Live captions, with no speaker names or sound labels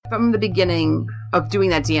from the beginning of doing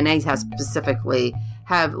that DNA test specifically,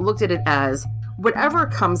 have looked at it as whatever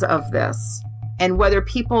comes of this, and whether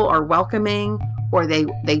people are welcoming or they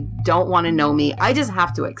don't want to know me, I just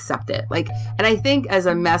have to accept it. And I think as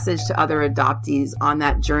a message to other adoptees on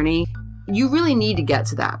that journey, you really need to get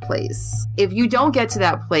to that place. If you don't get to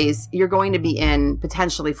that place, you're going to be in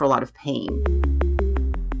potentially for a lot of pain.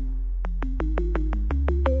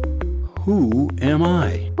 Who am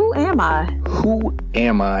I? Who am I? Who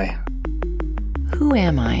am I? Who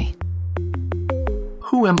am I?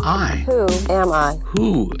 Who am I? Who am I?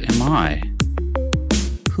 Who am I?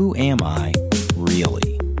 Who am I,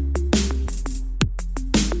 really?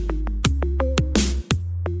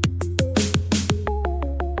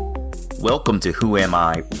 Welcome to Who Am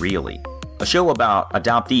I, Really? A show about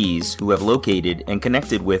adoptees who have located and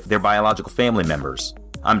connected with their biological family members.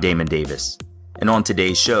 I'm Damon Davis. And on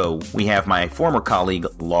today's show, we have my former colleague,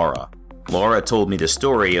 Laura. Laura told me the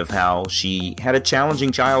story of how she had a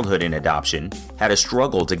challenging childhood in adoption, had a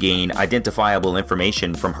struggle to gain identifiable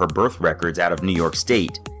information from her birth records out of New York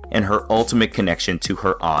State, and her ultimate connection to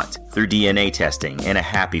her aunt through DNA testing and a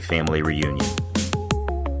happy family reunion.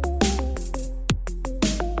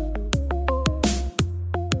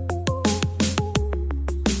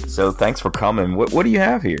 So thanks for coming. What do you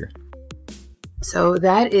have here? So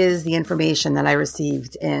that is the information that I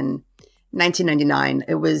received in 1999.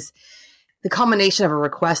 It was the culmination of a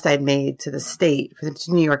request I had made to the state,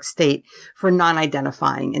 to New York State, for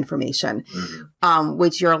non-identifying information,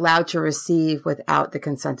 which you're allowed to receive without the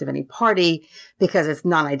consent of any party because it's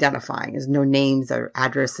non-identifying. There's no names or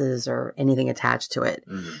addresses or anything attached to it.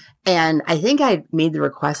 And I think I made the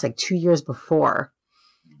request like 2 years before.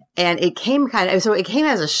 And it came it came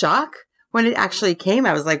as a shock. When it actually came,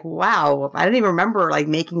 I was like, wow, I didn't even remember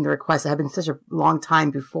making the request. It had been such a long time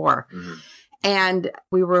before. And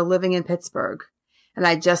we were living in Pittsburgh, and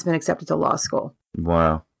I'd just been accepted to law school.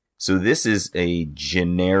 Wow. So this is a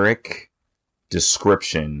generic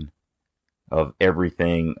description of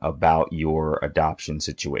everything about your adoption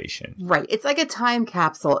situation. Right. It's like a time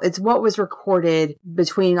capsule. It's what was recorded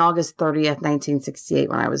between August 30th, 1968,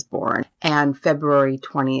 when I was born, and February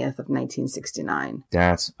 20th of 1969.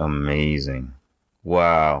 That's amazing.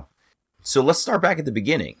 Wow. So let's start back at the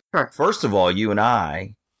beginning. Sure. First of all, you and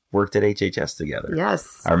I worked at HHS together.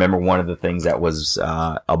 Yes. I remember one of the things that was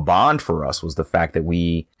a bond for us was the fact that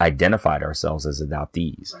we identified ourselves as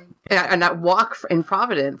adoptees. Right. And that walk in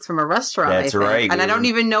Providence from a restaurant. That's right. And I don't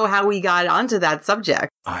even know how we got onto that subject.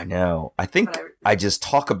 I know. I think I just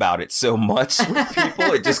talk about it so much with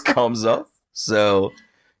people, it just comes up. So,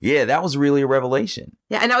 yeah, that was really a revelation.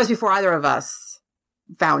 Yeah, and that was before either of us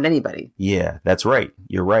found anybody. Yeah, that's right.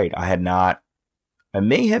 You're right. I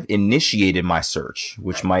may have initiated my search,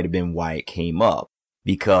 which might have been why it came up,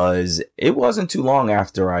 because it wasn't too long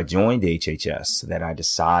after I joined HHS that I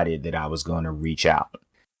decided that I was going to reach out.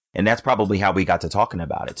 And that's probably how we got to talking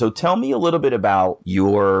about it. So tell me a little bit about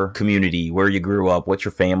your community, where you grew up, what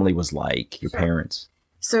your family was like, your parents.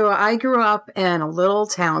 So I grew up in a little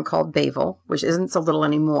town called Bayville, which isn't so little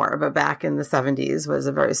anymore, but back in the 70s was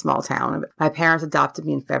a very small town. My parents adopted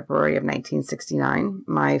me in February of 1969.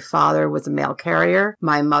 My father was a mail carrier.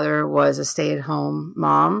 My mother was a stay-at-home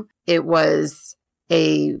mom. It was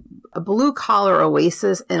a blue-collar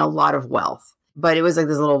oasis and a lot of wealth, but it was like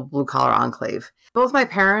this little blue-collar enclave. Both my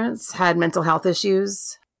parents had mental health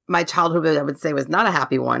issues. My childhood, I would say, was not a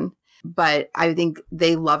happy one, but I think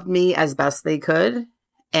they loved me as best they could.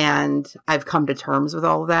 And I've come to terms with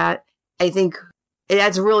all of that. I think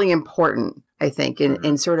that's really important,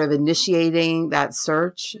 in sort of initiating that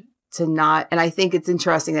search to not, and I think it's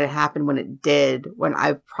interesting that it happened when it did, when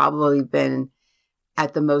I've probably been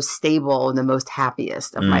at the most stable and the most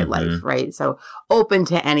happiest of my life, right? So open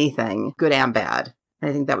to anything, good and bad. And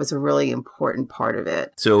I think that was a really important part of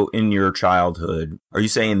it. So in your childhood, are you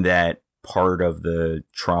saying that part of the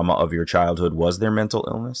trauma of your childhood was their mental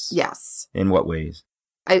illness? Yes. In what ways?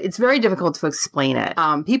 It's very difficult to explain it.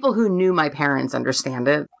 People who knew my parents understand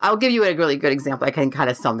it. I'll give you a really good example. I can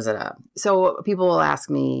kind of sums it up. So people will ask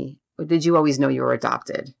me, did you always know you were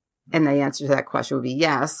adopted? And the answer to that question would be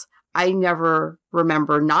yes. I never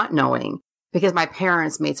remember not knowing because my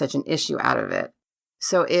parents made such an issue out of it.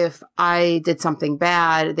 So if I did something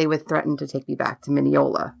bad, they would threaten to take me back to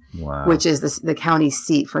Mineola, which is the county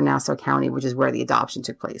seat for Nassau County, which is where the adoption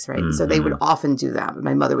took place, right? So they would often do that.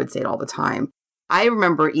 My mother would say it all the time. I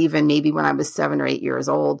remember even maybe when I was 7 or 8 years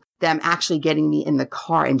old, them actually getting me in the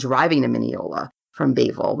car and driving to Mineola from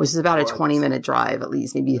Bayville, which is about a 20-minute drive, at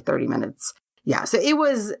least, maybe 30 minutes, Yeah. So it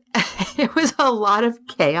was a lot of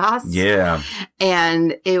chaos. Yeah.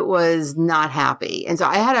 And it was not happy. And so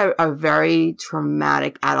I had a very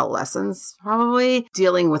traumatic adolescence, probably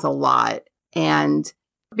dealing with a lot. And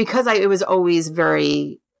because it was always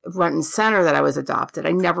very front and center that I was adopted,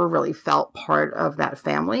 I never really felt part of that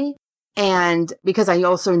family. And because I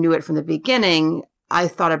also knew it from the beginning, I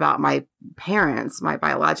thought about my parents, my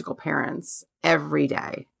biological parents, every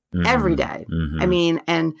day. Mm-hmm. Every day. Mm-hmm. I mean,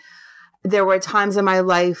 and there were times in my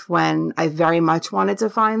life when I very much wanted to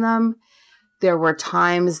find them. There were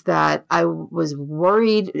times that I was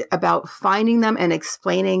worried about finding them and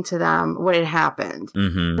explaining to them what had happened.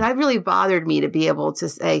 Mm-hmm. That really bothered me to be able to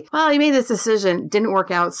say, well, you made this decision, didn't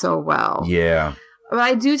work out so well. Yeah. But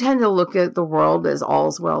I do tend to look at the world as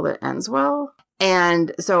all's well that ends well.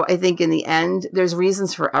 And so I think in the end, there's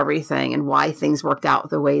reasons for everything and why things worked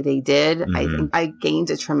out the way they did. Mm-hmm. I think I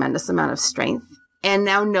gained a tremendous amount of strength. And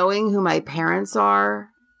now knowing who my parents are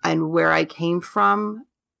and where I came from,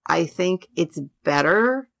 I think it's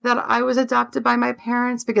better that I was adopted by my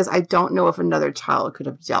parents because I don't know if another child could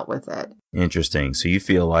have dealt with it. Interesting. So you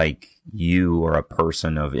feel like you are a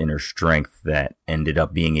person of inner strength that ended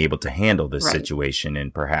up being able to handle this Right. situation,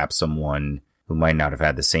 and perhaps someone who might not have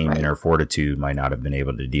had the same Right. inner fortitude might not have been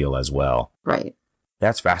able to deal as well. Right.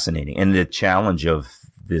 That's fascinating. And the challenge of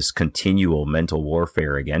this continual mental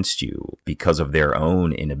warfare against you because of their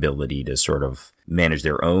own inability to sort of manage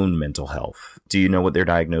their own mental health. Do you know what their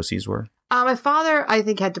diagnoses were? My father, I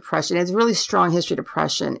think, had depression. He has a really strong history of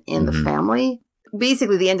depression in the family.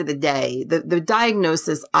 Basically, the end of the day, the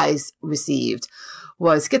diagnosis I received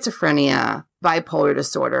was schizophrenia, bipolar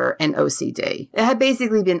disorder, and OCD. It had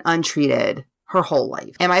basically been untreated her whole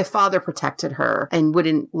life. And my father protected her and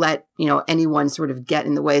wouldn't let, anyone sort of get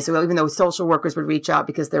in the way. So even though social workers would reach out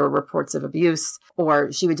because there were reports of abuse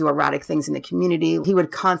or she would do erratic things in the community, he would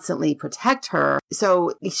constantly protect her.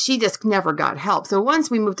 So she just never got help. So once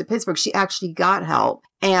we moved to Pittsburgh, she actually got help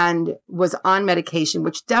and was on medication,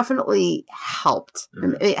 which definitely helped.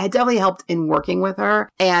 It had definitely helped in working with her.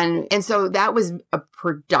 And so that was a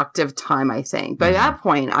productive time, I think. But at that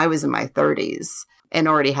point, I was in my 30s. And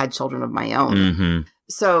already had children of my own. Mm-hmm.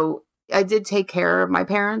 So I did take care of my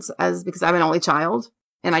parents because I'm an only child.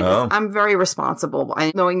 And I'm very responsible.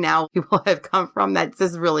 And knowing now people have come from, that's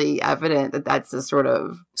just really evident that that's the sort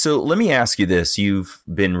of... So let me ask you this. You've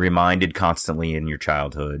been reminded constantly in your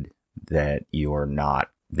childhood that you are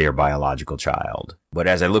not their biological child. But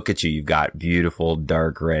as I look at you, you've got beautiful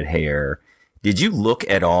dark red hair. Did you look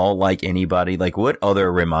at all like anybody? Like, what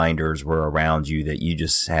other reminders were around you that you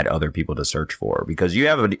just had other people to search for? Because you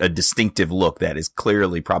have a distinctive look that is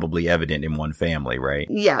clearly probably evident in one family, right?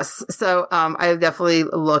 Yes. So I definitely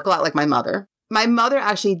look a lot like my mother. My mother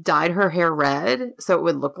actually dyed her hair red so it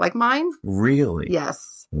would look like mine. Really?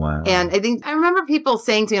 Yes. Wow. And I remember people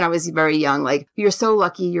saying to me when I was very young, like, you're so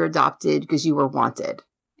lucky you're adopted because you were wanted.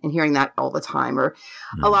 And hearing that all the time. Or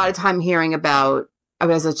a lot of time hearing about, I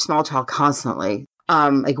was a small child constantly,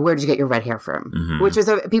 like, where did you get your red hair from? Mm-hmm. Which was,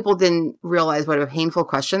 people didn't realize what a painful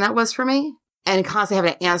question that was for me. And constantly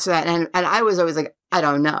having to answer that. And I was always like, I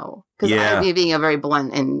don't know. Because I being a very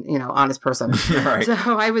blunt and, honest person. Right. So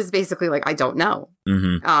I was basically like, I don't know.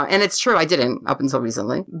 Mm-hmm. And it's true, I didn't up until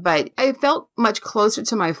recently. But I felt much closer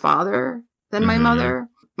to my father than my mother.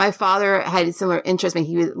 My father had similar interests. I mean,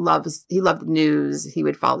 he loved the news. He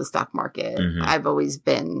would follow the stock market. Mm-hmm. I've always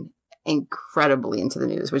been incredibly into the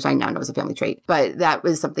news, which I now know is a family trait. But that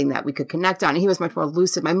was something that we could connect on. And he was much more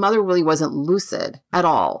lucid. My mother really wasn't lucid at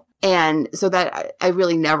all. And so that I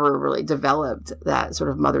really never really developed that sort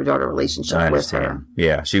of mother-daughter relationship with her.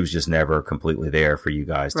 Yeah, she was just never completely there for you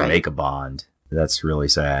guys to make a bond. That's really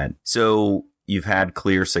sad. So you've had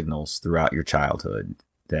clear signals throughout your childhood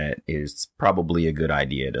that is probably a good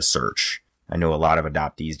idea to search. I know a lot of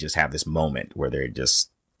adoptees just have this moment where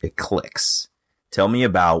it clicks. Tell me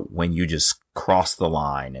about when you just crossed the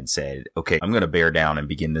line and said, okay, I'm going to bear down and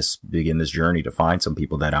begin this journey to find some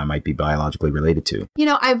people that I might be biologically related to.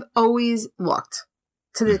 I've always looked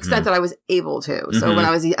to the extent that I was able to. So when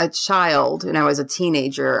I was a child and I was a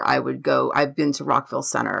teenager, I've been to Rockville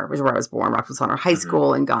Center, which is where I was born, Rockville Center High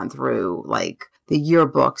School, and gone through like the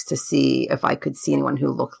yearbooks to see if I could see anyone who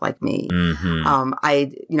looked like me.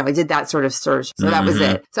 I did that sort of search. So that was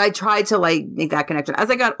it. So I tried to like make that connection.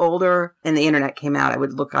 As I got older and the internet came out, I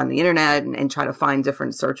would look on the internet and try to find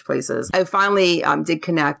different search places. I finally did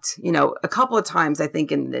connect, a couple of times, I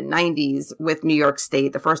think in the 90s with New York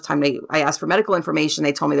State. The first time I asked for medical information,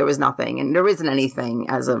 they told me there was nothing, and there isn't anything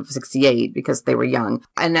as of 68 because they were young.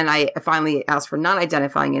 And then I finally asked for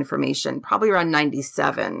non-identifying information, probably around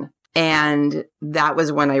 97. And that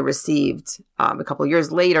was when I received, a couple of years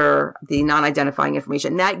later, the non-identifying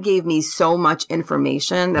information. That gave me so much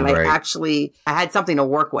information that Right. I had something to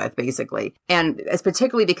work with, basically. And it's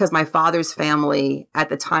particularly because my father's family at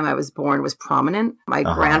the time I was born was prominent. My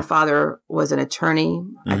grandfather was an attorney.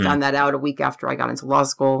 I found that out a week after I got into law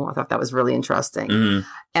school. I thought that was really interesting. Mhm.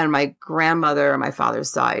 And my grandmother on my father's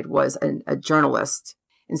side was a journalist.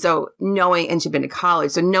 And so and she'd been to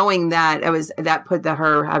college. So knowing that, put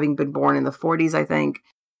her having been born in the 40s, I think,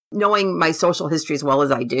 knowing my social history as well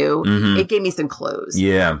as I do, it gave me some clues.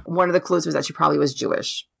 Yeah. One of the clues was that she probably was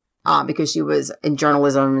Jewish. Because she was in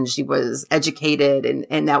journalism and she was educated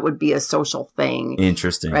and that would be a social thing.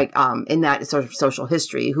 Interesting. Right. In that sort of social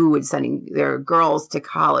history, who would sending their girls to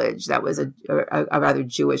college? That was a rather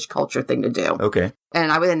Jewish culture thing to do. Okay. And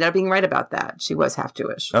I would end up being right about that. She was half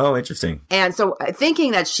Jewish. Oh, interesting. And so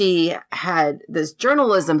thinking that she had this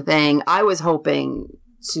journalism thing, I was hoping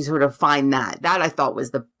to sort of find that. That I thought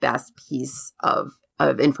was the best piece of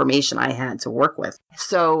information I had to work with.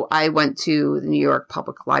 So I went to the New York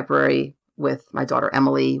Public Library with my daughter,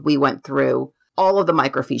 Emily. We went through all of the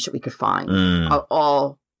microfiche that we could find,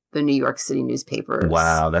 all the New York City newspapers.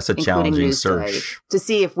 Wow, that's a including challenging Newsday, search. to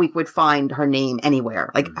see if we would find her name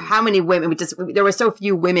anywhere. Like how many women, there were so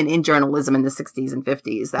few women in journalism in the 60s and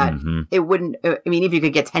 50s that it wouldn't, I mean, if you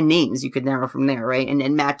could get 10 names, you could narrow from there, right? And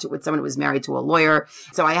then match it with someone who was married to a lawyer.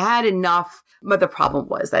 So I had enough, but the problem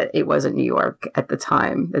was that it wasn't New York at the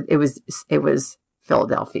time. It was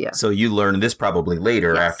Philadelphia. So you learned this probably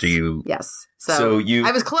later after you. Yes. So you.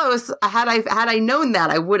 I was close. Had I known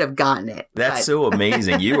that, I would have gotten it. That's so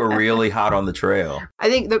amazing. You were really hot on the trail. I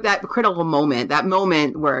think that critical moment, that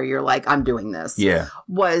moment where you're like, I'm doing this. Yeah.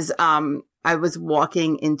 Was I was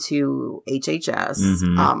walking into HHS.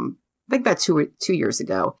 I think about two years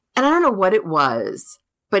ago, and I don't know what it was,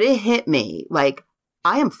 but it hit me like,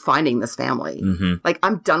 I am finding this family. Like,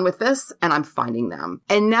 I'm done with this and I'm finding them.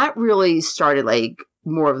 And that really started like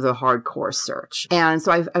more of the hardcore search. And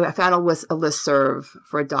so I found a listserv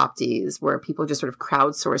for adoptees where people just sort of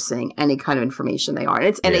crowdsourcing any kind of information they are.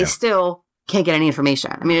 And they still can't get any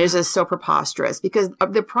information. I mean, it's just so preposterous because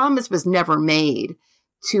the promise was never made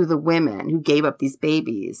to the women who gave up these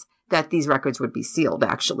babies that these records would be sealed,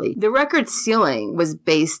 actually. The record sealing was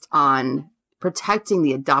based on protecting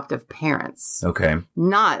the adoptive parents. Okay.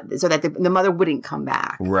 Not so that the mother wouldn't come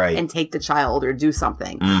back and take the child or do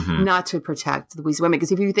something. Not to protect these women.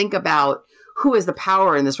 Because if you think about who is the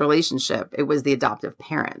power in this relationship, it was the adoptive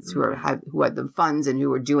parents who had the funds and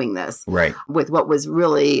who were doing this. Right. With what was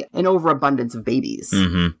really an overabundance of babies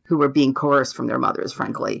who were being coerced from their mothers,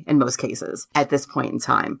 frankly, in most cases at this point in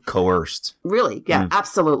time. Coerced. Really? Yeah,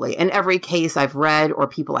 absolutely. In every case I've read or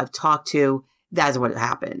people I've talked to, that's what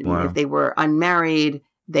happened. Wow. If they were unmarried,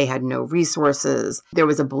 they had no resources. There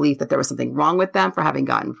was a belief that there was something wrong with them for having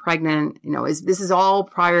gotten pregnant. You know, this is all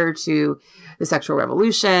prior to the sexual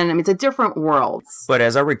revolution. I mean, it's a different world. But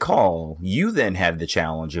as I recall, you then had the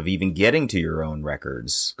challenge of even getting to your own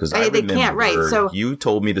records. Because I remember can't, right? So you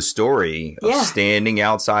told me the story of standing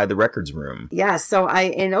outside the records room. Yeah. So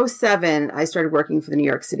in 2007, I started working for the New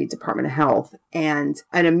York City Department of Health. And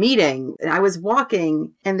at a meeting, I was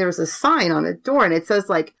walking and there was a sign on the door and it says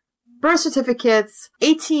like, birth certificates,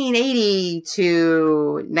 1880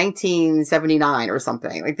 to 1979 or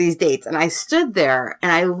something, like these dates. And I stood there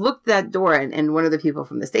and I looked at that door and one of the people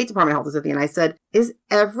from the State Department of Health was with me and I said, is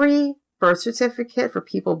every birth certificate for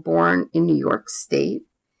people born in New York State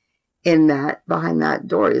behind that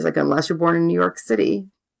door? He's like, unless you're born in New York City,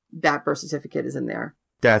 that birth certificate is in there.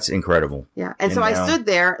 That's incredible. Yeah. And so I stood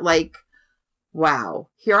there like, wow,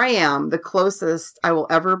 here I am, the closest I will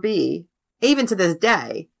ever be, even to this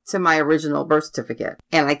day, to my original birth certificate,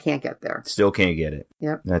 and I can't get there. Still can't get it.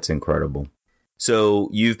 Yep. That's incredible. So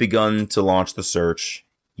you've begun to launch the search.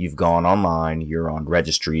 You've gone online. You're on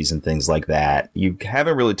registries and things like that. You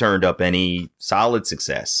haven't really turned up any solid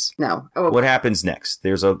success. No. What happens next?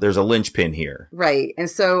 There's a linchpin here. Right. And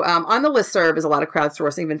so on the listserv is a lot of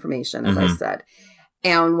crowdsourcing of information, as I said.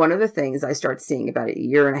 And one of the things I started seeing about a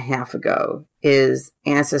year and a half ago is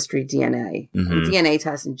Ancestry DNA, and DNA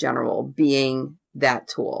tests in general being that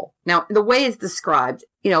tool. Now, the way it's described,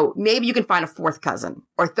 maybe you can find a fourth cousin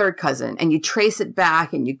or third cousin and you trace it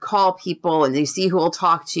back and you call people and you see who will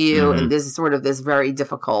talk to you. And this is sort of this very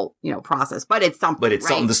difficult, process, but it's something. But it's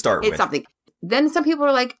something to start with. It's something. Then some people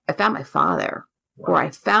are like, I found my father. Or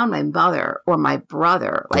I found my mother or my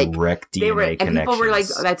brother. Like direct DNA connections. And people were like,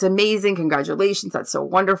 that's amazing. Congratulations. That's so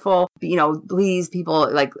wonderful. Please,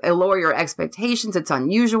 people, like, lower your expectations. It's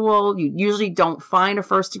unusual. You usually don't find a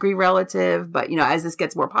first degree relative, but as this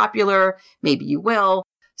gets more popular, maybe you will.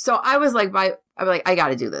 So I was like, I got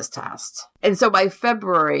to do this test. And so by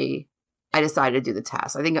February, I decided to do the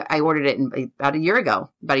test. I think I ordered it about a year ago,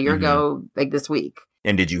 like this week.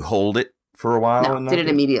 And did you hold it for a while? No, did it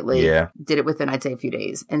immediately. Yeah. Did it within, I'd say, a few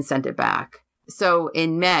days and sent it back. So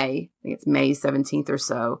in May, I think it's May 17th or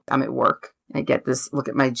so, I'm at work. I get this, look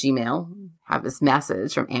at my Gmail, have this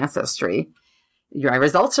message from Ancestry. Your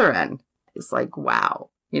results are in. It's like, wow.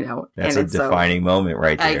 That's a defining moment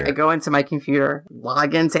right there. I go into my computer,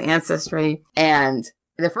 log into Ancestry, and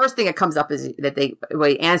the first thing that comes up is that the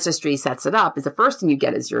way Ancestry sets it up is the first thing you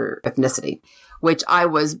get is your ethnicity, which I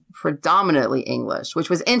was predominantly English, which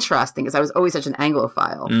was interesting because I was always such an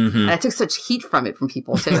Anglophile. Mm-hmm. And I took such heat from it from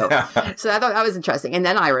people too. So I thought that was interesting. And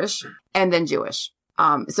then Irish and then Jewish.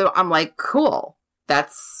 So I'm like, cool.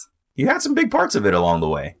 You had some big parts of it along the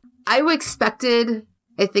way. I expected,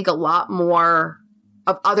 I think, a lot more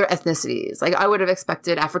of other ethnicities. Like I would have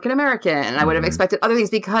expected African American, and I would have expected other things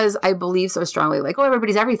because I believe so strongly, like, oh,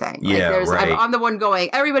 everybody's everything. Yeah, right. I'm the one going,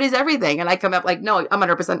 everybody's everything, and I come up like, no, I'm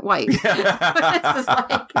 100% white. It's just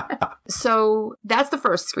like, so that's the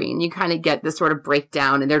first screen. You kind of get this sort of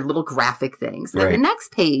breakdown, and they're little graphic things. Then the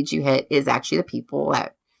next page you hit is actually the people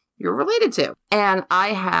that you're related to, and I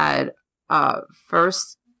had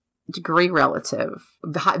first degree relative,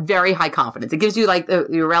 very high confidence. It gives you like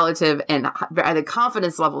your relative, and the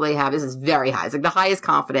confidence level they have is very high. It's like the highest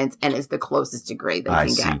confidence, and it's the closest degree that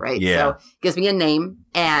you can get, right? Yeah. So it gives me a name,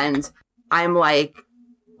 and I'm like,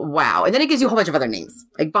 wow. And then it gives you a whole bunch of other names.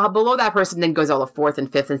 Like below that person then goes all the fourth and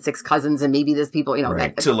fifth and sixth cousins, and maybe there's people,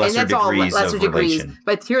 right. To lesser degrees.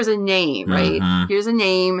 But here's a name, right? Here's a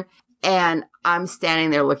name, and I'm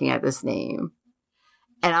standing there looking at this name.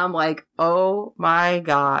 And I'm like, oh my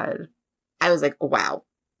God. I was like, oh, wow,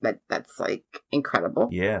 that's like incredible.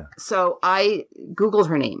 Yeah. So I Googled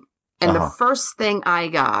her name. And the first thing I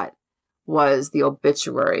got was the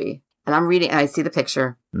obituary. And I'm reading, and I see the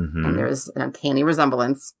picture. And there's an uncanny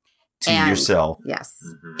resemblance. To yourself. Yes.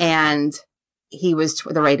 And he was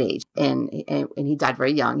the right age. And he died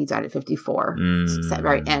very young. He died at 54.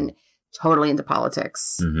 And totally into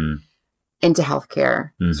politics. Into healthcare,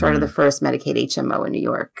 sort of the first Medicaid HMO in New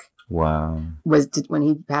York. Wow. When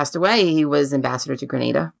he passed away, he was ambassador to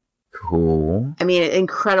Grenada. Cool. I mean,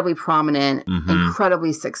 incredibly prominent,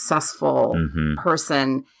 incredibly successful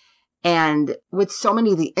person. And with so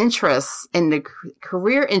many of the interests and the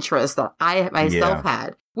career interests that I myself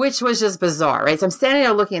had, which was just bizarre, right? So I'm standing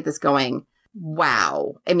there looking at this going,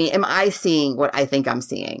 wow. I mean, am I seeing what I think I'm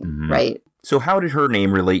seeing, right? So how did her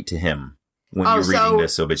name relate to him? When you're reading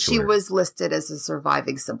this obituary. She was listed as a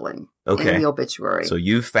surviving sibling in the obituary. So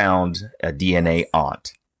you found a DNA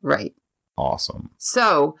aunt. Right. Awesome.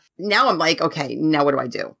 So now I'm like, okay, now what do I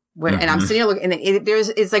do? And I'm sitting here looking, and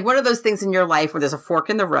it's like one of those things in your life where there's a fork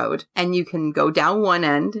in the road, and you can go down one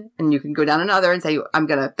end and you can go down another and say,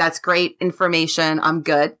 that's great information. I'm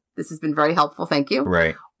good. This has been very helpful. Thank you.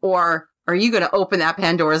 Right. Or are you going to open that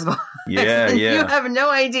Pandora's box? Yeah. You have no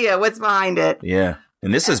idea what's behind it. Yeah.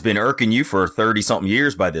 And this has been irking you for 30-something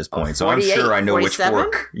years by this point, so I'm sure I know 47? which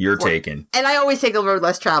fork you're taking. And I always take the road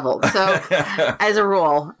less traveled, so as a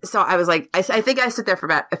rule. So I was like, I think I sit there for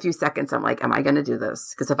about a few seconds. I'm like, am I going to do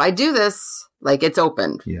this? Because if I do this, like it's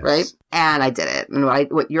opened, right? And I did it. And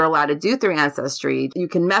what you're allowed to do through Ancestry, you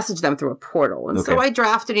can message them through a portal. And so I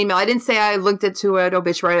drafted an email. I didn't say I linked it to an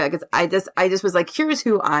obituary. Because I just was like, here's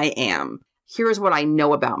who I am. Here's what I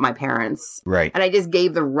know about my parents. Right. And I just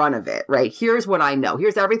gave the run of it, right? Here's what I know.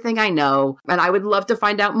 Here's everything I know. And I would love to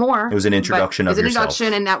find out more. It was an introduction of yourself. It was an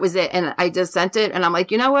introduction, and that was it. And I just sent it. And I'm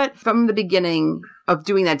like, you know what? From the beginning of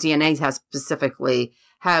doing that DNA test specifically,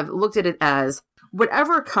 have looked at it as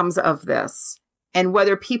whatever comes of this, and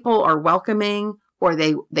whether people are welcoming or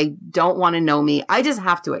they don't want to know me, I just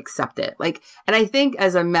have to accept it. And I think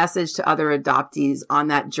as a message to other adoptees on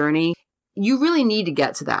that journey, you really need to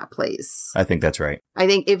get to that place. I think that's right. I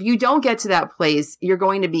think if you don't get to that place, you're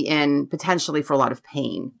going to be in potentially for a lot of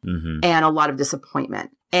pain and a lot of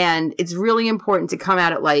disappointment. And it's really important to come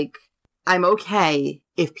at it like, I'm okay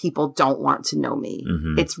if people don't want to know me.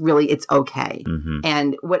 It's okay.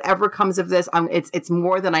 And whatever comes of this, it's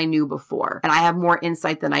more than I knew before. And I have more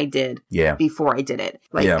insight than I did before I did it.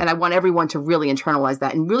 And I want everyone to really internalize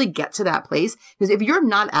that and really get to that place. Because if you're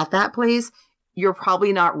not at that place, you're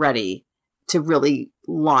probably not ready to really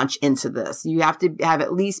launch into this. You have to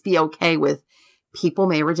at least be okay with people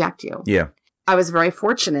may reject you. Yeah. I was very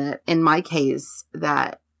fortunate in my case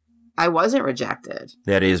that I wasn't rejected.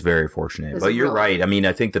 That is very fortunate. But you're right. I mean,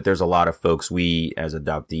 I think that there's a lot of folks we as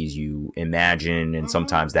adoptees, you imagine, and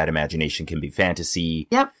sometimes that imagination can be fantasy.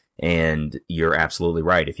 Yep. And you're absolutely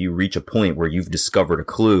right. If you reach a point where you've discovered a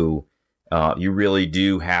clue, You really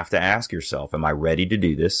do have to ask yourself, am I ready to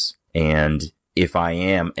do this? And if I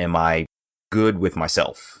am I good with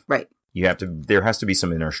myself? Right. There has to be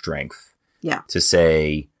some inner strength. Yeah. To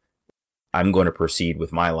say, I'm going to proceed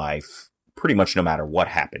with my life pretty much no matter what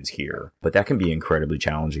happens here. But that can be incredibly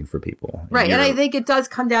challenging for people. Right. And I think it does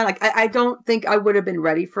come down, like, I don't think I would have been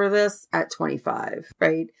ready for this at 25.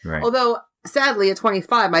 Right. Although, sadly, at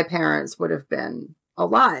 25, my parents would have been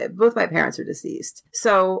alive. Both my parents are deceased.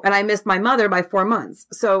 So, and I missed my mother by 4 months.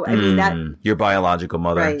 So, I mean, that. Your biological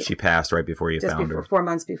mother, right. She passed right before you found her. 4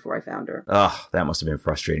 months before I found her. Oh, that must have been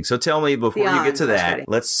frustrating. So tell me, before you get to that,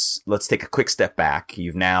 let's take a quick step back.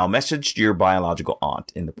 You've now messaged your biological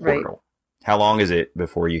aunt in the portal. Right. How long is it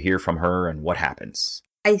before you hear from her, and what happens?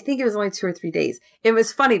 I think it was only 2 or 3 days. It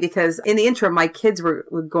was funny because in the interim, my kids were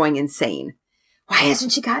going insane. Why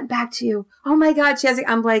hasn't she gotten back to you? Oh my God, she hasn't.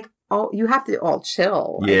 I'm like, oh, you have to all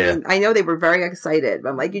chill. Yeah. I know they were very excited, but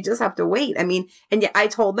I'm like, you just have to wait. I mean, and yet I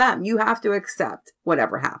told them, you have to accept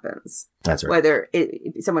whatever happens. That's right. Whether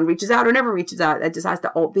if someone reaches out or never reaches out, it just has to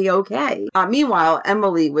all be okay. Meanwhile,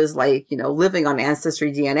 Emily was like, living on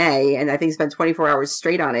Ancestry DNA, and I think spent 24 hours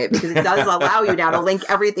straight on it because it does allow you now to link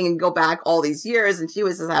everything and go back all these years. And she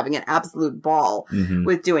was just having an absolute ball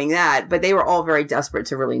with doing that. But they were all very desperate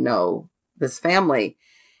to really know this family.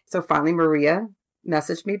 So finally, Maria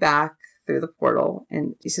messaged me back through the portal,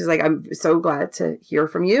 and she's like, I'm so glad to hear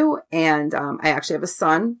from you. And I actually have a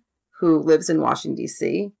son who lives in Washington,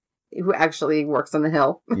 D.C., who actually works on the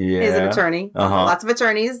Hill. Yeah. He's an attorney. Lots of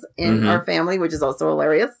attorneys in our family, which is also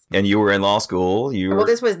hilarious. And you were in law school. Well,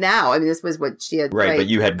 this was now. I mean, this was what she had. Right, but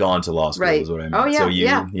you had gone to law school, is what I meant. Oh, yeah, so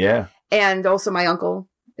yeah. And also my uncle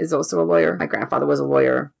is also a lawyer. My grandfather was a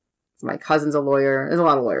lawyer. My cousin's a lawyer. There's a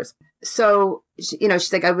lot of lawyers. So,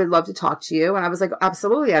 she's like, I would love to talk to you. And I was like,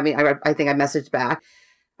 absolutely. I mean, I think I messaged back.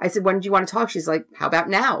 I said, when do you want to talk? She's like, how about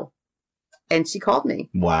now? And she called me.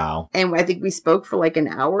 Wow. And I think we spoke for like an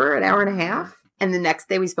hour and a half. And the next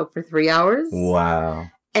day we spoke for 3 hours. Wow.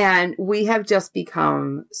 And we have just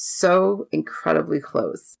become so incredibly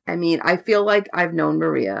close. I mean, I feel like I've known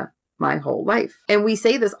Maria my whole life. And we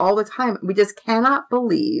say this all the time. We just cannot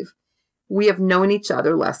believe we have known each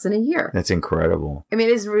other less than a year. That's incredible. I mean,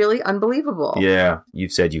 it is really unbelievable. Yeah.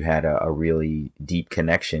 You've said you had a really deep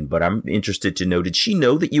connection, but I'm interested to know, did she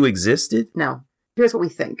know that you existed? No. Here's what we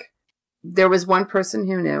think. There was one person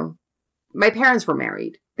who knew. My parents were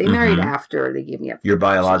married. They married after they gave me up. Your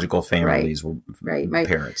biological families were my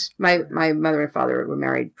parents. My mother and father were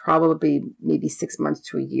married probably maybe 6 months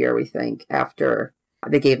to a year, we think, after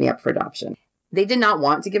they gave me up for adoption. They did not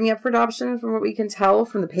want to give me up for adoption, from what we can tell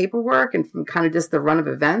from the paperwork and from kind of just the run of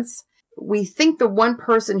events. We think the one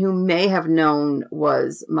person who may have known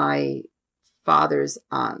was my father's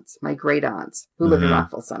aunt, my great aunt, who lived in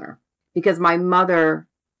Rockville Center, because my mother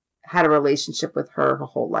had a relationship with her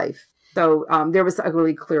whole life. So there was a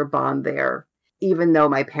really clear bond there, even though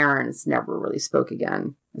my parents never really spoke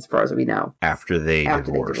again, as far as we know. After they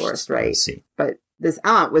divorced, right? I see. But this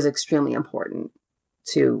aunt was extremely important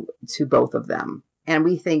to both of them. And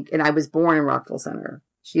we think, and I was born in Rockville Center.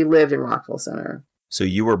 She lived in Rockville Center. So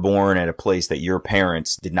you were born at a place that your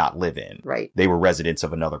parents did not live in. Right. They were residents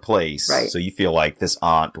of another place. Right. So you feel like this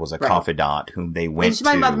aunt was a confidant whom they went to.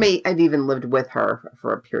 My mother may have even lived with her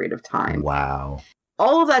for a period of time. Wow.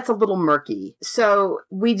 All of that's a little murky. So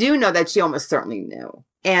we do know that she almost certainly knew.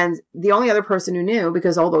 And the only other person who knew,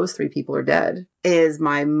 because all those 3 people are dead, is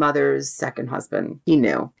my mother's second husband. He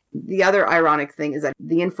knew. The other ironic thing is that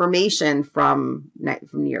the information from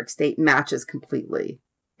New York State matches completely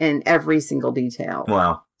in every single detail.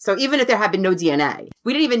 Wow. So even if there had been no DNA,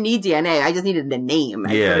 we didn't even need DNA. I just needed the name.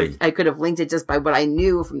 I could have linked it just by what I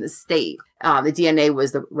knew from the state. The DNA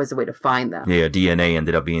was the way to find them. Yeah, DNA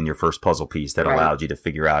ended up being your first puzzle piece that allowed you to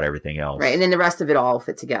figure out everything else. Right, and then the rest of it all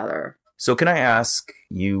fit together. So can I ask,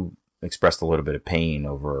 you expressed a little bit of pain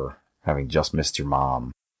over having just missed your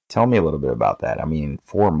mom. Tell me a little bit about that. I mean,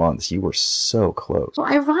 4 months, you were so close.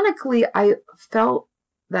 Well, ironically, I felt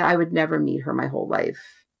that I would never meet her my whole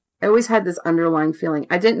life. I always had this underlying feeling.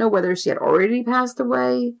 I didn't know whether she had already passed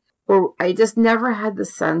away, or I just never had the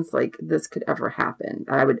sense like this could ever happen,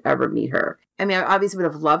 that I would ever meet her. I mean, I obviously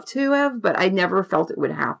would have loved to have, but I never felt it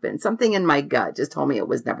would happen. Something in my gut just told me it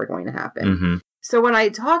was never going to happen. So when I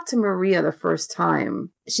talked to Maria the first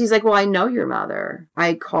time, she's like, well, I know your mother.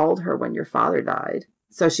 I called her when your father died.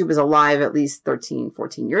 So she was alive at least 13,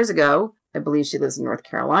 14 years ago. I believe she lives in North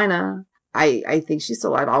Carolina. I think she's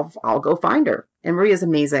still alive. I'll go find her. And Maria's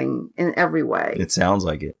amazing in every way. It sounds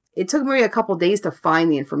like it. It took Maria a couple days to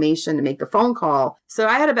find the information to make the phone call. So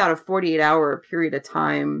I had about a 48-hour period of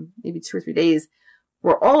time, maybe 2 or 3 days,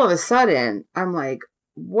 where all of a sudden I'm like,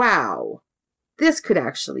 wow, this could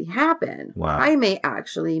actually happen. Wow. I may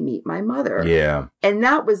actually meet my mother. Yeah. And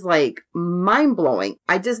that was like mind blowing.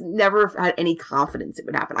 I just never had any confidence it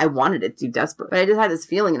would happen. I wanted it to desperate, but I just had this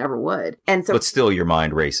feeling it never would. And so, But still, your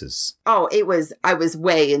mind races. I was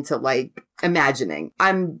way into like imagining.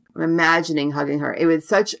 I'm imagining hugging her. It was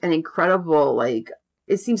such an incredible, like,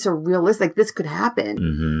 it seems so realistic. This could happen.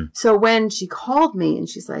 Mm-hmm. So when she called me and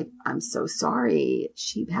she's like, I'm so sorry.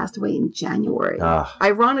 She passed away in January.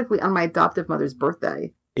 Ironically, on my adoptive mother's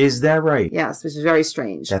birthday. Is that right? Yes, which is very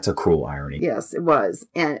strange. That's a cruel irony. Yes, it was.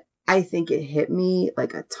 And I think it hit me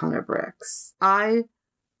like a ton of bricks. I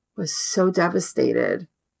was so devastated.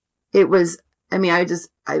 It was, I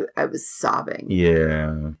was sobbing.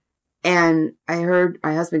 Yeah. And I heard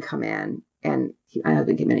my husband come in, and my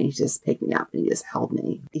husband came in and he just picked me up and he just held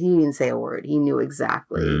me. He didn't say a word. He knew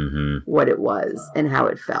exactly what it was and how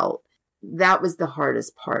it felt. That was the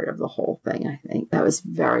hardest part of the whole thing, I think. That was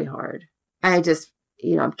very hard. I just,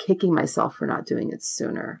 I'm kicking myself for not doing it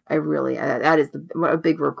sooner. That is a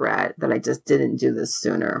big regret that I just didn't do this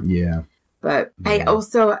sooner. Yeah. But I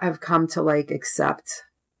also have come to like accept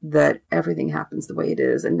that everything happens the way it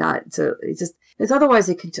is, and not to, it's otherwise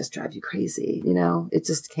it can just drive you crazy, it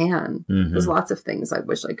just can. Mm-hmm. There's lots of things I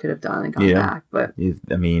wish I could have done and gone back, but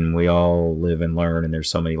we all live and learn, and there's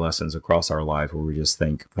so many lessons across our life where we just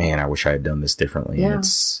think, man, I wish I had done this differently. Yeah. And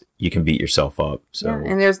you can beat yourself up. So,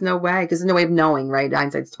 yeah, and there's no way, because there's no way of knowing, right?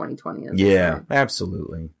 Hindsight's 20/20. Yeah,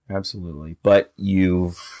 absolutely. But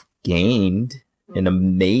you've gained an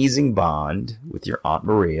amazing bond with your Aunt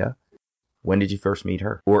Maria. When did you first meet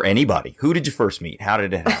her? Or anybody? Who did you first meet? How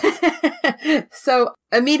did it happen? So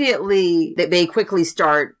immediately, they quickly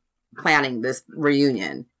start planning this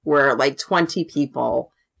reunion where like 20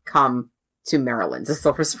 people come to Maryland, to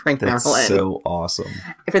Silver Spring, That's Maryland. So awesome.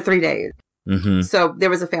 For 3 days. Mm-hmm. So there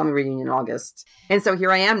was a family reunion in August. And so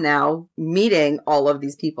here I am now meeting all of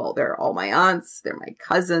these people. They're all my aunts. They're my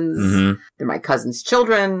cousins. Mm-hmm. They're my cousins'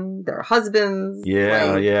 children. They're husbands.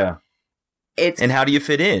 Yeah, yeah. And how do you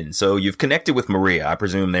fit in? So you've connected with Maria. I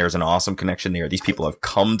presume there's an awesome connection there. These people have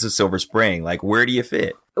come to Silver Spring. Like, where do you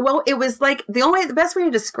fit? Well, it was like the best way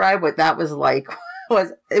to describe what that was like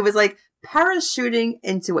was parachuting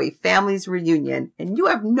into a family's reunion, and you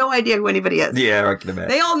have no idea who anybody is. Yeah, I can imagine.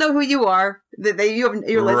 They all know who you are.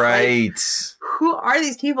 You're right. Like, who are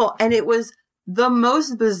these people? And it was the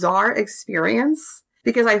most bizarre experience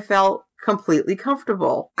because I felt completely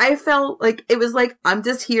comfortable. I felt like it was like I'm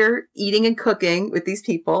just here eating and cooking with these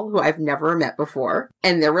people who I've never met before,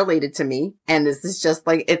 and they're related to me, and this is just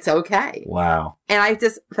like, it's okay. Wow. And I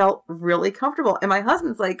just felt really comfortable. And my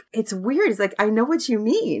husband's like, it's weird. He's like, I know what you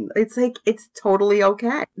mean. It's like, it's totally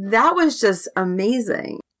okay. That was just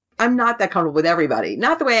amazing. I'm not that comfortable with everybody.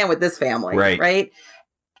 Not the way I am with this family. Right?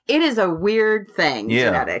 It is a weird thing,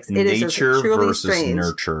 genetics. It is just truly versus strange.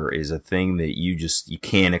 Nurture is a thing that you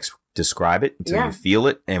can't describe it until you feel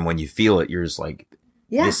it. And when you feel it, you're just like,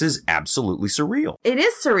 this is absolutely surreal. It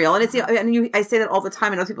is surreal. And I say that all the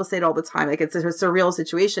time. I know people say it all the time. Like, it's a surreal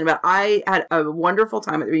situation, but I had a wonderful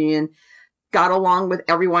time at the reunion. Got along with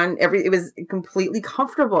everyone. It was completely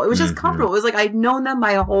comfortable. It was just comfortable. It was like I'd known them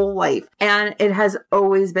my whole life. And it has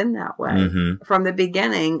always been that way. From the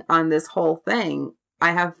beginning on this whole thing,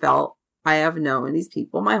 I have known these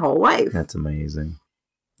people my whole life. That's amazing.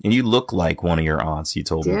 And you look like one of your aunts. You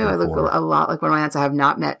told me before. I look a lot like one of my aunts I have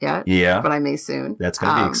not met yet. Yeah. But I may soon. That's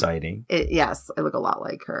going to be exciting. Yes, I look a lot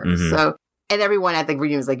like her. So, and everyone at the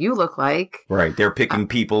reunion was like, you look like. Right. They're picking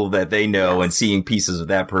people that they know and seeing pieces of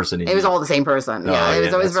that person. It was all the same person. It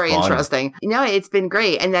was always very interesting. It's been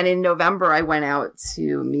great. And then in November, I went out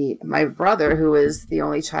to meet my brother, who is the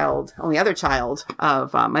only other child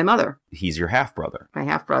of my mother. He's your half-brother. My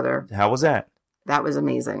half-brother. How was that? That was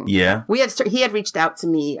amazing. Yeah. He had reached out to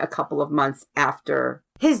me a couple of months after.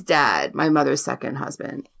 His dad, my mother's second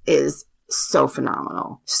husband, is so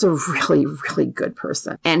phenomenal. Just a really, really good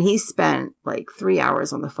person. And he spent like 3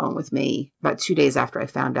 hours on the phone with me about 2 days after I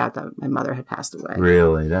found out that my mother had passed away.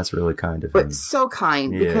 Really? That's really kind of him. But so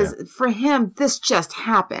kind, because for him, this just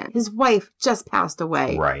happened. His wife just passed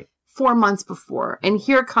away. Right. 4 months before. And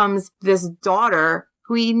here comes this daughter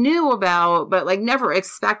who he knew about, but like never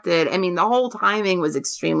expected. I mean, the whole timing was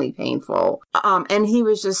extremely painful. And he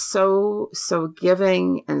was just so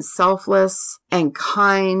giving and selfless and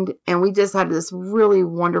kind. And we just had this really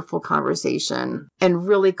wonderful conversation and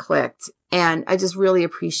really clicked. And I just really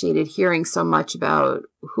appreciated hearing so much about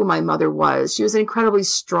who my mother was. She was an incredibly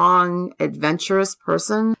strong, adventurous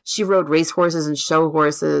person. She rode racehorses and show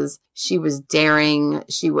horses. She was daring.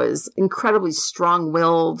 She was incredibly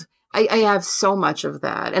strong-willed. I have so much of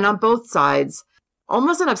that. And on both sides,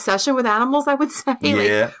 almost an obsession with animals, I would say.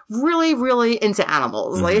 Yeah. Like, really, really into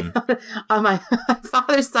animals. Like, on my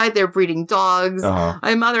father's side, they're breeding dogs.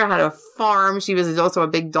 My mother had a farm. She was also a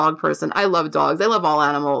big dog person. I love dogs. I love all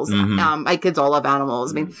animals. My kids all love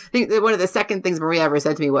animals. I mean, I think one of the second things Maria ever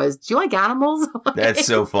said to me was, do you like animals? That's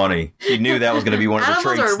so funny. She knew that was going to be one of the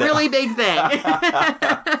traits. Animals are a really big thing.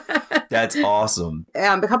 That's awesome.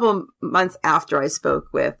 A couple of months after I spoke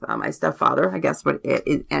with my stepfather, I guess,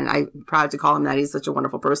 and I'm proud to call him that. He's such a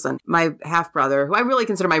wonderful person. My half brother, who I really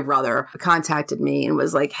consider my brother, contacted me and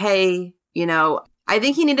was like, hey, I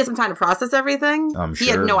think he needed some time to process everything. I'm sure.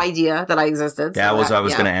 He had no idea that I existed. That was what I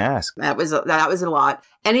was going to ask. That was a lot.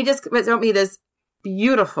 And he just wrote me this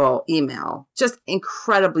beautiful email, just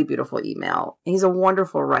incredibly beautiful email. And he's a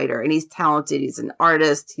wonderful writer and he's talented. He's an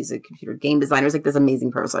artist. He's a computer game designer. He's like this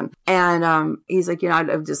amazing person. And he's like,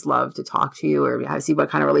 I'd just love to talk to you or see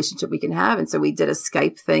what kind of relationship we can have. And so we did a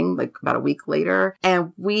Skype thing like about a week later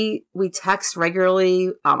and we text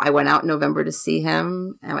regularly. I went out in November to see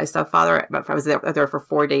him and my stepfather. I was there for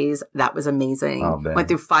 4 days. That was amazing. Oh, went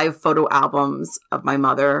through 5 photo albums of my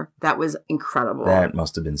mother. That was incredible. That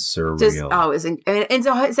must have been surreal. And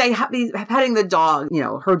so say petting the dog,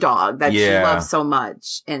 her dog that she loves so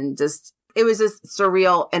much. And it was just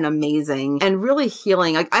surreal and amazing and really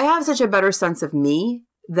healing. Like I have such a better sense of me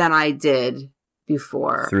than I did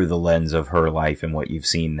before. Through the lens of her life and what you've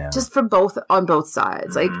seen now. Just on both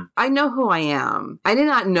sides. Like I know who I am. I did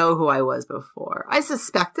not know who I was before. I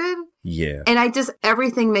suspected. Yeah. And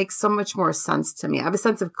everything makes so much more sense to me. I have a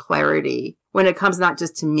sense of clarity when it comes not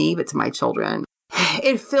just to me, but to my children.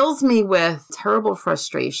 It fills me with terrible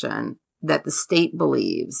frustration that the state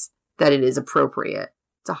believes that it is appropriate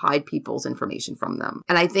to hide people's information from them.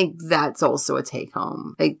 And I think that's also a take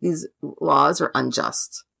home. Like these laws are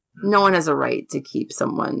unjust. No one has a right to keep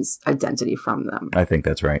someone's identity from them. I think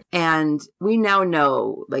that's right. And we now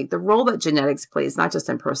know like the role that genetics plays, not just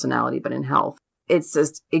in personality, but in health. It's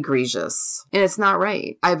just egregious and it's not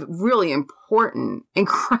right. I have really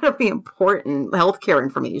incredibly important healthcare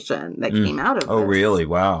information that came out of this. Oh, really?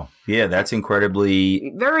 Wow. Yeah, that's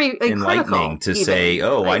incredibly very enlightening to say,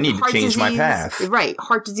 I need to change my path. Right.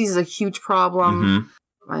 Heart disease is a huge problem.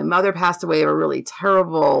 My mother passed away of a really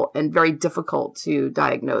terrible and very difficult to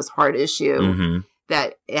diagnose heart issue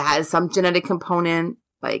that it has some genetic component.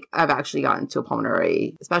 Like, I've actually gotten to a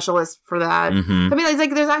pulmonary specialist for that. I mean, it's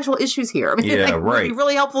like there's actual issues here. I mean, right. It would be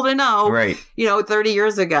really helpful to know, 30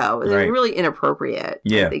 years ago. It was really inappropriate,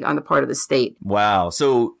 I think, on the part of the state. Wow.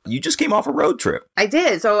 So you just came off a road trip. I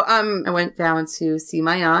did. So I went down to see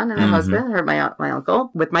my aunt and her husband, my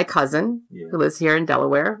uncle, with my cousin, who lives here in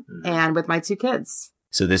Delaware, and with my 2 kids.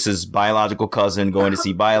 So this is biological cousin going to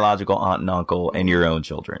see biological aunt and uncle and your own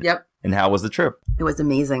children. Yep. And how was the trip? It was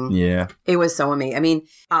amazing. Yeah. It was so amazing. I mean,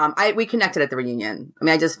 we connected at the reunion. I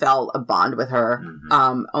mean, I just felt a bond with her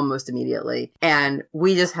almost immediately. And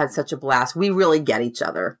we just had such a blast. We really get each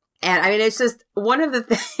other. And I mean, it's just one of the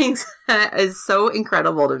things that is so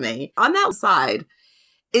incredible to me. On that side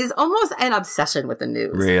is almost an obsession with the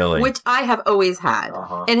news. Really? Which I have always had.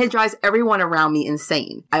 And it drives everyone around me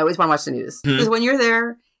insane. I always want to watch the news. Because when you're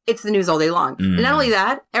there, it's the news all day long. And not only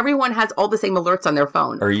that, everyone has all the same alerts on their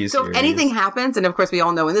phone. Are you so serious? If anything happens, and of course we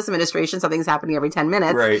all know in this administration something's happening every 10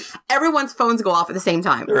 minutes, everyone's phones go off at the same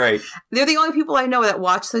time. Right. They're the only people I know that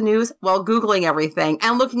watch the news while Googling everything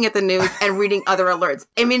and looking at the news and reading other alerts.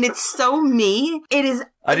 I mean, it's so me. It is.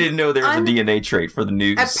 I didn't know there was a DNA trait for the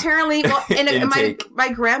news. Apparently, well, and my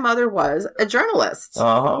grandmother was a journalist,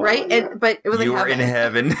 right? But it was like you were in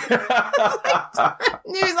heaven. News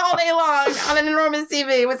all day long on an enormous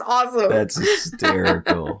TV. It was awesome. That's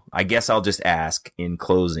hysterical. I guess I'll just ask in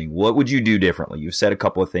closing, what would you do differently? You've said a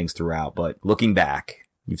couple of things throughout, but looking back,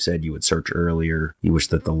 you've said you would search earlier. You wish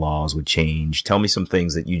that the laws would change. Tell me some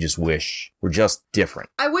things that you just wish were just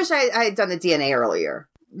different. I wish I had done the DNA earlier.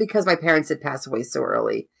 Because my parents had passed away so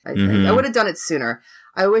early, I think. I would have done it sooner.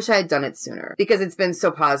 I wish I had done it sooner because it's been so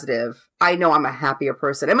positive. I know I'm a happier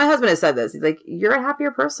person. And my husband has said this. He's like, you're a happier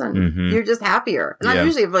person. You're just happier. And I'm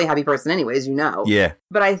usually a really happy person anyways, you know. Yeah.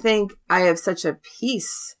 But I think I have such a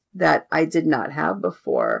peace that I did not have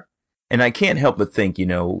before. And I can't help but think,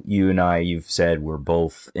 you and I, you've said we're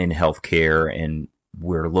both in healthcare and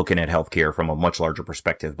we're looking at healthcare from a much larger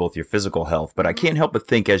perspective, both your physical health. But I can't help but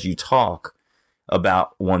think as you talk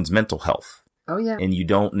about one's mental health. Oh, yeah. And you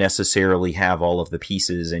don't necessarily have all of the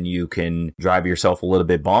pieces and you can drive yourself a little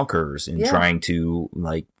bit bonkers in trying to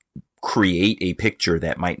create a picture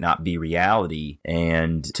that might not be reality.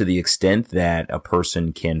 And to the extent that a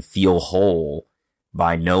person can feel whole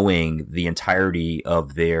by knowing the entirety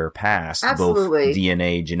of their past, both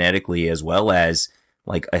DNA genetically as well as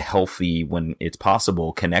like a healthy, when it's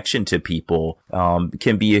possible, connection to people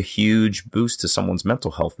can be a huge boost to someone's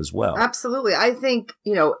mental health as well. Absolutely. I think,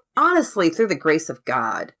 honestly, through the grace of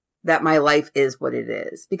God, that my life is what it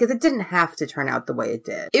is, because it didn't have to turn out the way it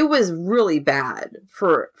did. It was really bad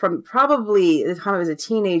from probably the time I was a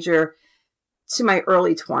teenager to my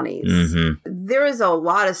early 20s. Mm-hmm. There is a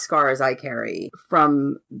lot of scars I carry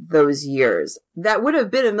from those years that would have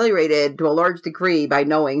been ameliorated to a large degree by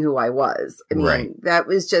knowing who I was. I mean, Right. That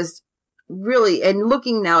was just really, and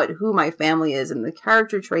looking now at who my family is and the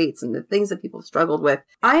character traits and the things that people have struggled with,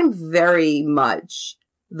 I'm very much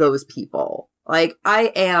those people. Like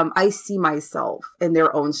I see myself in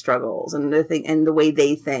their own struggles and the way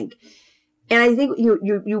they think. And I think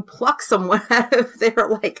you pluck someone out of their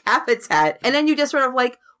like habitat, and then you just sort of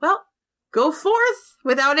like, well, go forth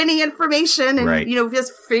without any information and, Right.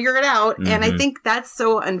 Just figure it out. Mm-hmm. And And I think that's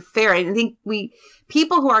so unfair. I think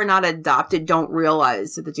people who are not adopted don't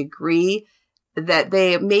realize to the degree that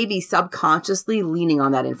they may be subconsciously leaning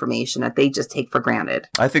on that information that they just take for granted.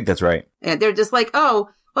 I think that's right. And they're just like, oh,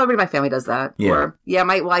 well, everybody in my family does that. Yeah. Or, yeah,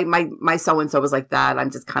 my so-and-so was like that.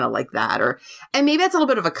 I'm just kind of like that. And maybe that's a little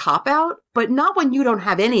bit of a cop-out, but not when you don't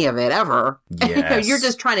have any of it ever. Yes. You're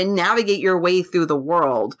just trying to navigate your way through the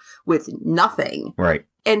world with nothing. Right.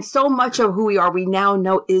 And so much of who we are, we now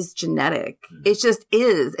know is genetic. It just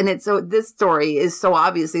is. And this story is so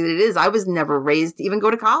obviously that it is. I was never raised to even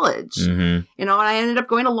go to college, Mm-hmm. and I ended up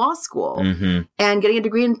going to law school Mm-hmm. and getting a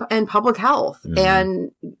degree in public health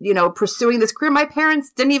and, pursuing this career. My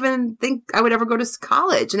parents didn't even think I would ever go to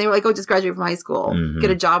college. And they were like, oh, just graduate from high school,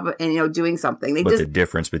 get a job and, doing something. But the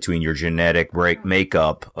difference between your genetic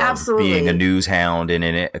makeup of Absolutely. being a news hound and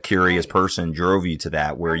a curious person drove you to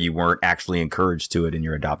that, where you weren't actually encouraged to it in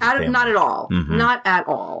your adopted family. Not at all. Mhm. Not at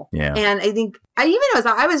all. Yeah. And I think even as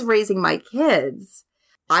I was raising my kids,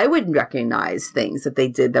 I would recognize things that they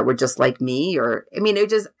did that were just like me, there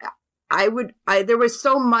was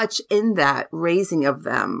so much in that raising of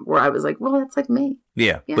them where I was like, well, that's like me.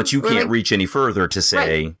 Yeah. Yeah. But you Or can't like- reach any further to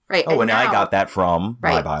say, Right. oh, and I now, got that from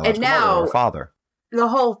my Right. biological And now- mother or father. the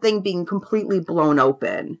whole thing being completely blown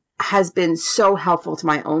open has been so helpful to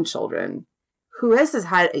my own children, who this has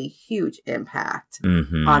had a huge impact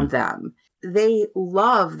Mm-hmm. on them. They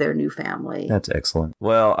love their new family. That's excellent.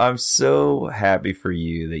 Well, I'm so happy for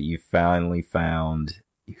you that you finally found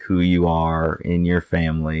who you are in your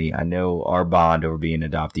family. I know our bond over being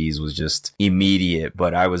adoptees was just immediate,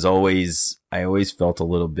 but I always felt a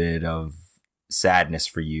little bit of sadness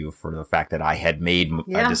for you for the fact that I had made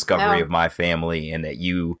a discovery of my family, and that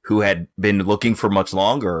you, who had been looking for much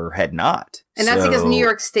longer, had not. And that's because New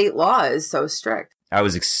York state law is so strict. I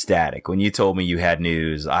was ecstatic when you told me you had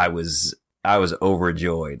news. I was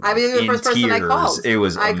overjoyed. I mean, you're the In first person I tears. called. It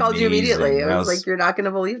was I called you immediately. amazing. I was like, you're not going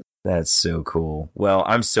to believe it. That's so cool. Well,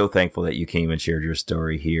 I'm so thankful that you came and shared your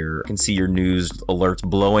story here. I can see your news alerts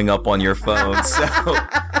blowing up on your phone. So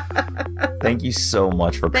thank you so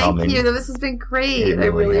much for coming. Thank you. This has been great. It I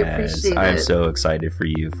really has. appreciate it. I'm so excited for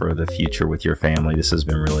you, for the future with your family. This has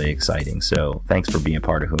been really exciting. So thanks for being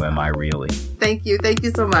part of Who Am I Really? Thank you. Thank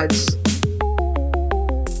you so much.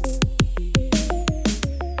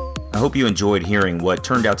 I hope you enjoyed hearing what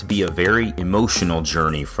turned out to be a very emotional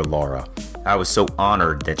journey for Laura. I was so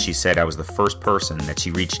honored that she said I was the first person that she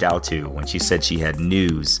reached out to when she said she had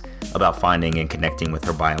news about finding and connecting with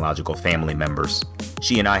her biological family members.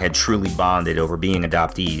 She and I had truly bonded over being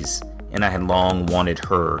adoptees, and I had long wanted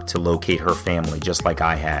her to locate her family just like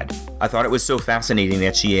I had. I thought it was so fascinating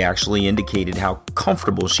that she actually indicated how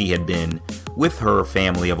comfortable she had been with her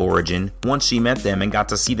family of origin once she met them and got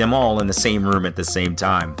to see them all in the same room at the same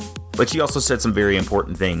time. But she also said some very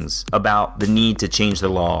important things about the need to change the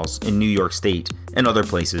laws in New York State and other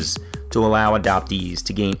places to allow adoptees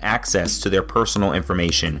to gain access to their personal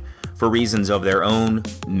information for reasons of their own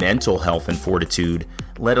mental health and fortitude,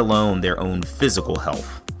 let alone their own physical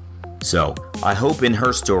health. So, I hope in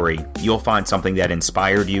her story you'll find something that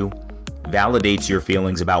inspired you, validates your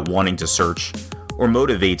feelings about wanting to search, or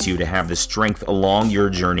motivates you to have the strength along your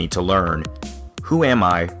journey to learn, who am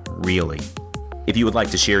I really? If you would like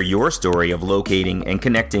to share your story of locating and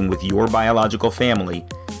connecting with your biological family,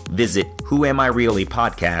 visit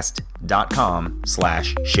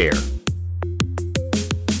whoamireallypodcast.com/share.